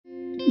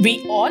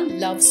We all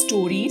love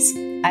stories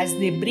as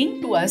they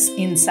bring to us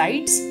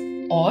insights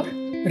or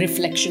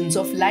reflections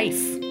of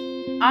life.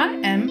 I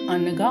am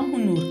Anaga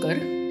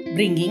Hunurkar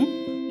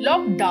bringing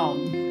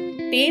Lockdown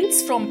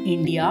Tales from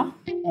India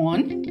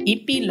on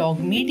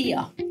Epilogue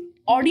Media.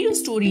 Audio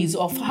stories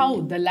of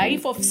how the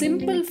life of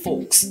simple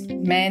folks,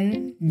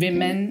 men,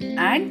 women,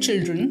 and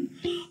children,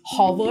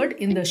 hovered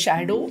in the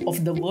shadow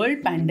of the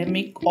world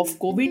pandemic of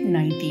COVID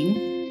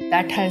 19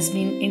 that has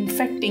been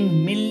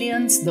infecting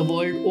millions the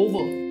world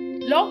over.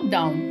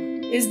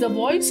 Lockdown is the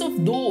voice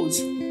of those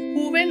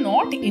who were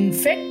not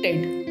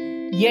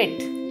infected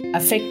yet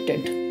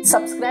affected.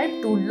 Subscribe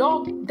to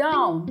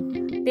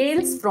Lockdown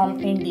Tales from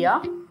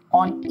India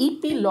on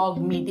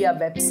Epilogue Media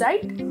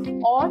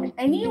website or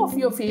any of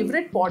your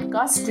favorite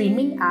podcast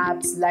streaming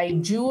apps like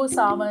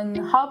JioSaavn,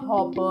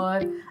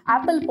 Hubhopper,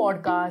 Apple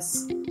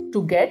Podcasts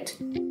to get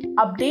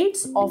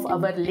updates of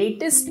our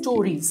latest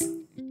stories.